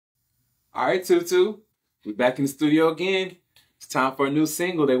All right, Tutu. We're back in the studio again. It's time for a new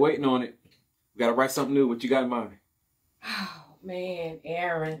single. They're waiting on it. We got to write something new. What you got in mind? Oh, man,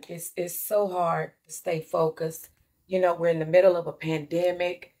 Aaron, it's so hard to stay focused. You know, we're in the middle of a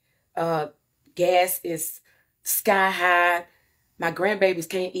pandemic. Gas is sky high. My grandbabies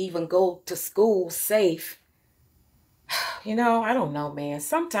can't even go to school safe. You know, I don't know, man.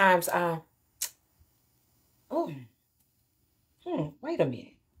 Sometimes wait a minute.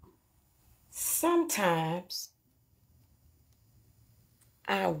 Sometimes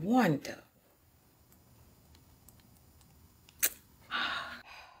I wonder.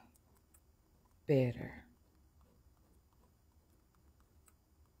 Better.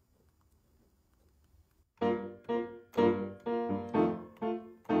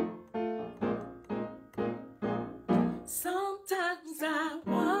 Sometimes I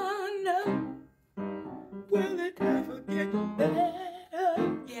wonder, will it ever get better?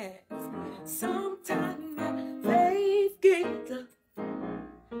 Yes. Sometimes my faith gets a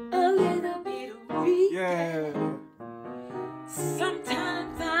little bit weak. Yeah.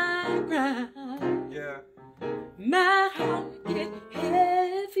 Sometimes I cry. Yeah. My heart gets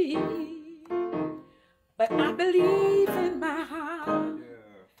heavy. But I believe in my heart.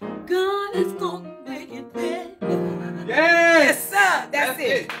 Yeah. God is gonna make it better. Yes! Yes, sir. That's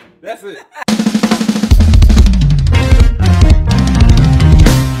it. That's it.